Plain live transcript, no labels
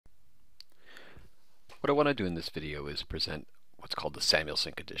What I want to do in this video is present what's called the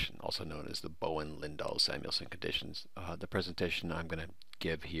Samuelson condition, also known as the Bowen-Lindahl-Samuelson conditions. The presentation I'm going to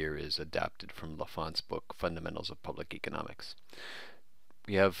give here is adapted from Lafont's book, Fundamentals of Public Economics.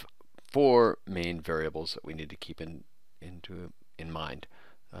 We have four main variables that we need to keep in mind.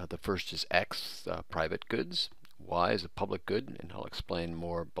 The first is X, private goods. Y is a public good, and I'll explain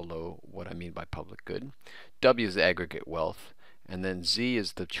more below what I mean by public good. W is the aggregate wealth. And then Z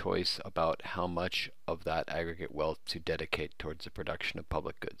is the choice about how much of that aggregate wealth to dedicate towards the production of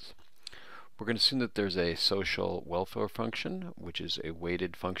public goods. We're going to assume that there's a social welfare function, which is a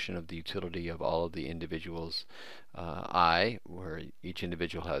weighted function of the utility of all of the individuals I, where each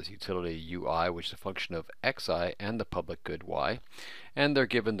individual has utility ui, which is a function of xi, and the public good y, and they're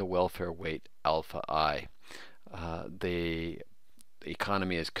given the welfare weight alpha I. The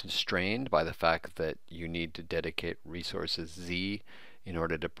economy is constrained by the fact that you need to dedicate resources Z in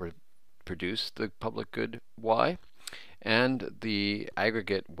order to produce the public good Y, and the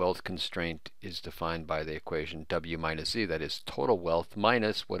aggregate wealth constraint is defined by the equation W minus Z, that is total wealth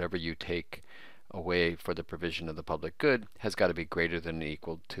minus whatever you take away for the provision of the public good has got to be greater than or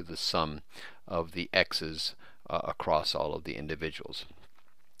equal to the sum of the X's across all of the individuals.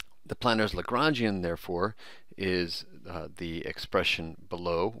 The Planner's Lagrangian, therefore, is the expression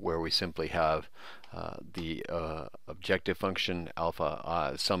below, where we simply have the objective function alpha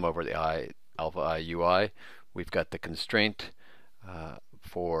I, sum over the I, alpha I ui. We've got the constraint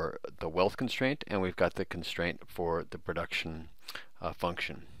for the wealth constraint, and we've got the constraint for the production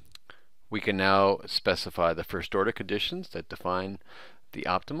function. We can now specify the first order conditions that define the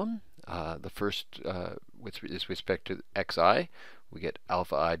optimum. The first, with respect to xi, we get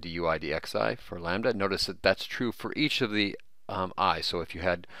alpha I dui dxi for lambda. Notice that that's true for each of the I. So if you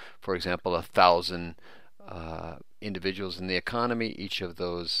had, for example, 1,000 individuals in the economy, each of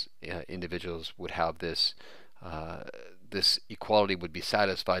those individuals would have this this equality would be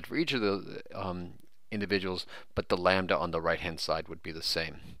satisfied for each of the individuals, but the lambda on the right-hand side would be the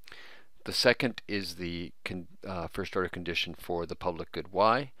same. The second is the first order condition for the public good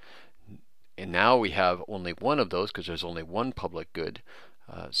y. And now we have only one of those because there's only one public good.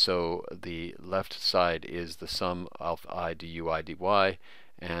 So the left side is the sum alpha I dui dy,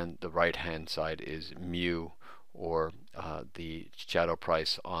 and the right hand side is mu, or the shadow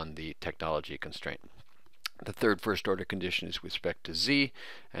price on the technology constraint. The third first order condition is with respect to Z,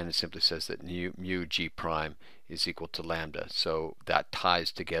 and it simply says that mu g prime is equal to lambda. So that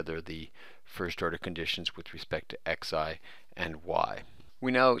ties together the first order conditions with respect to xi and y.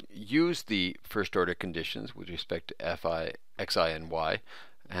 We now use the first order conditions with respect to xi and y,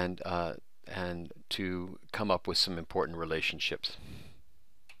 and to come up with some important relationships.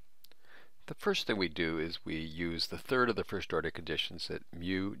 The first thing we do is we use the third of the first order conditions, that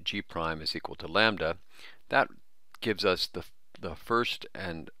mu g prime is equal to lambda. That gives us the first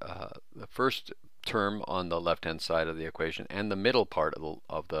term on the left hand side of the equation and the middle part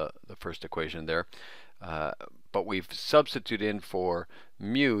of the first equation there. But we've substituted in for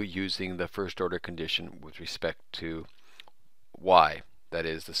mu using the first order condition with respect to y, that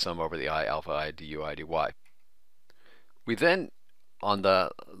is the sum over the I alpha I dui dy. We then, on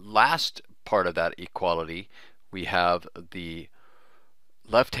the last part of that equality, we have the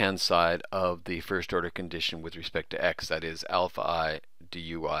left hand side of the first order condition with respect to x, that is alpha I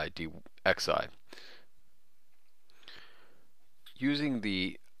dui dxi. Using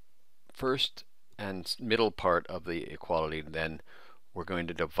the first and middle part of the equality, then we're going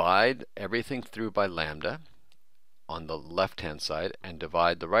to divide everything through by lambda on the left hand side and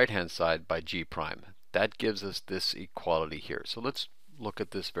divide the right hand side by g prime. That gives us this equality here. So let's look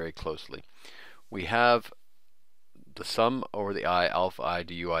at this very closely. We have the sum over the I alpha I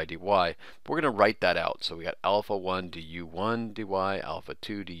dui dy. We're going to write that out. So we got alpha 1 du1 dy, alpha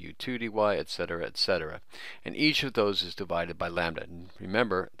 2 du2 dy, etc., etc. And each of those is divided by lambda. And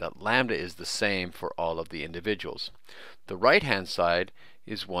remember that lambda is the same for all of the individuals. The right hand side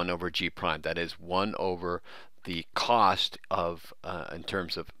is 1 over g prime. That is 1 over the cost of in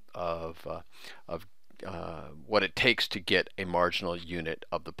terms of what it takes to get a marginal unit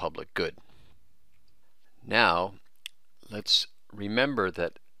of the public good. Now let's remember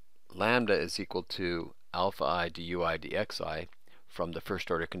that lambda is equal to alpha I dui dxi from the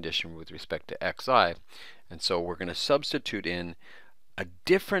first order condition with respect to xi, and so we're going to substitute in a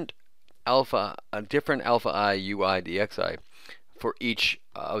different alpha I ui dxi for each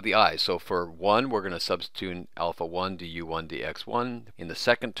of the i's. So for 1, we're going to substitute in alpha 1 du1 dx1. In the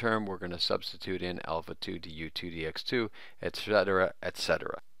second term, we're going to substitute in alpha 2 du2 dx2, etc.,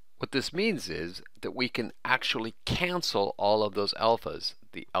 etc. What this means is that we can actually cancel all of those alphas.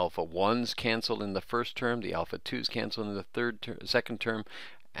 the alpha 1s cancel in the first term, the alpha 2s cancel in the second term,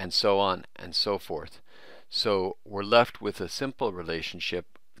 and so on and so forth. So we're left with a simple relationship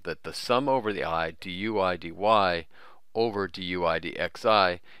that the sum over the I dui dy over dui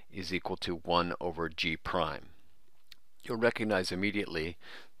dxi is equal to 1 over g prime. You'll recognize immediately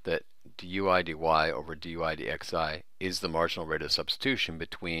that dui dy over dui dxi is the marginal rate of substitution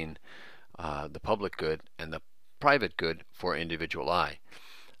between the public good and the private good for individual I.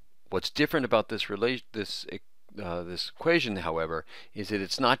 What's different about this equation, however, is that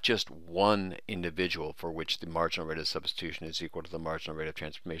it's not just one individual for which the marginal rate of substitution is equal to the marginal rate of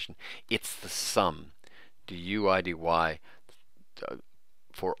transformation. It's the sum. dui dy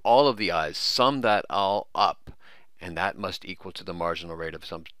for all of the i's, sum that all up, and that must equal to the marginal rate of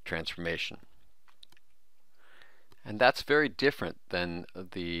some transformation. And that's very different than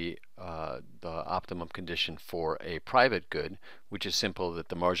the optimum condition for a private good, which is simple that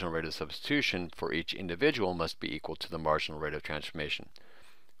the marginal rate of substitution for each individual must be equal to the marginal rate of transformation.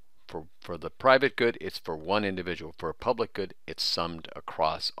 For the private good, it's for one individual. For a public good, it's summed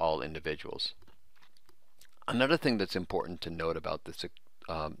across all individuals. Another thing that's important to note about this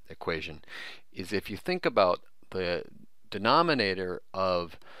equation is if you think about the denominator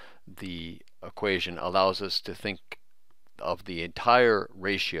of the equation allows us to think of the entire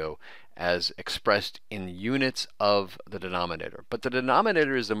ratio as expressed in units of the denominator. But the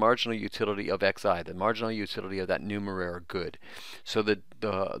denominator is the marginal utility of xi, the marginal utility of that numeraire good. So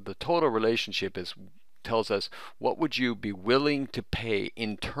the total relationship tells us what would you be willing to pay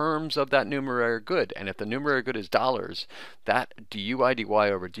in terms of that numeraire good. And if the numeraire good is dollars, that dui dy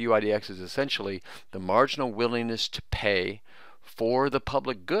over dui dx is essentially the marginal willingness to pay for the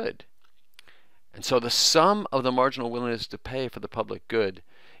public good. And so the sum of the marginal willingness to pay for the public good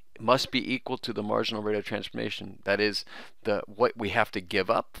must be equal to the marginal rate of transformation. That is, what we have to give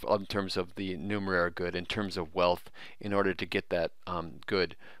up in terms of the numeraire good, in terms of wealth, in order to get that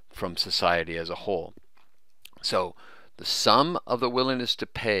good from society as a whole. So the sum of the willingness to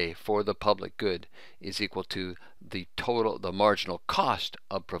pay for the public good is equal to the marginal cost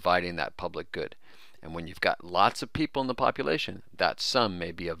of providing that public good. And when you've got lots of people in the population, that sum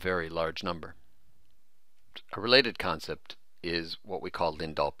may be a very large number. A related concept is what we call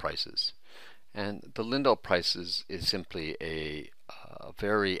Lindahl prices. And the Lindahl prices is simply a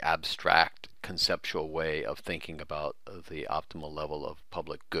very abstract conceptual way of thinking about the optimal level of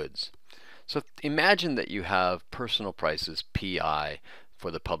public goods. So imagine that you have personal prices Pi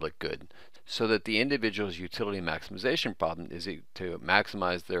for the public good, so that the individual's utility maximization problem is to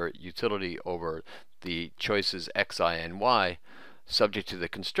maximize their utility over the choices xi and y, subject to the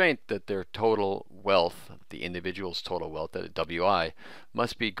constraint that their total wealth, the individual's total wealth at wi,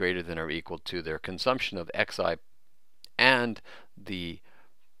 must be greater than or equal to their consumption of xi and the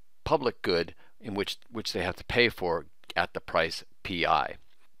public good in which they have to pay for at the price Pi.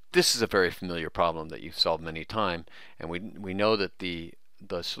 This is a very familiar problem that you've solved many times, and we know that the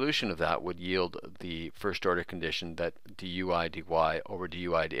solution of that would yield the first order condition that dui dy over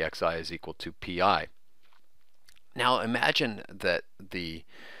dui dxi is equal to Pi. Now imagine that the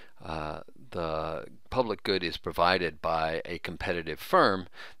public good is provided by a competitive firm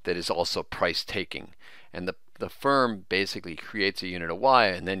that is also price taking, and the firm basically creates a unit of y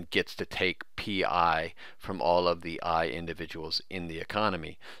and then gets to take Pi from all of the I individuals in the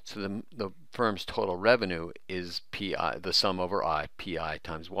economy. So the firm's total revenue is Pi, the sum over I, Pi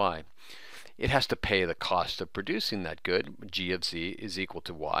times y. It has to pay the cost of producing that good, g of z is equal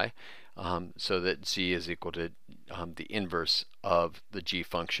to y, so that z is equal to the inverse of the g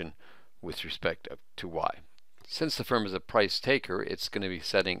function with respect to y. Since the firm is a price taker, it's going to be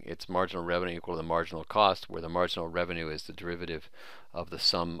setting its marginal revenue equal to the marginal cost, where the marginal revenue is the derivative of the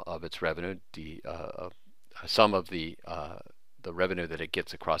sum of its revenue, the sum of the revenue that it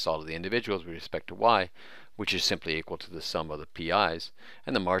gets across all of the individuals with respect to y, which is simply equal to the sum of the PIs,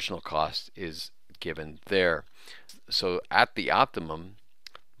 and the marginal cost is given there. So at the optimum,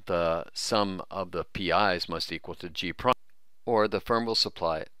 the sum of the PIs must equal to G prime, or the firm will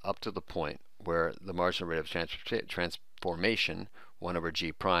supply up to the point where the marginal rate of transformation, 1 over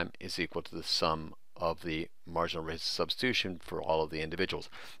G prime, is equal to the sum of the marginal rate of substitution for all of the individuals.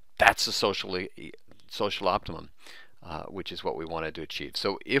 That's the social optimum, which is what we wanted to achieve.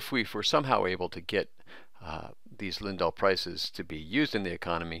 So if we were somehow able to get these Lindahl prices to be used in the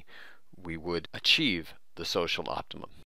economy, we would achieve the social optimum.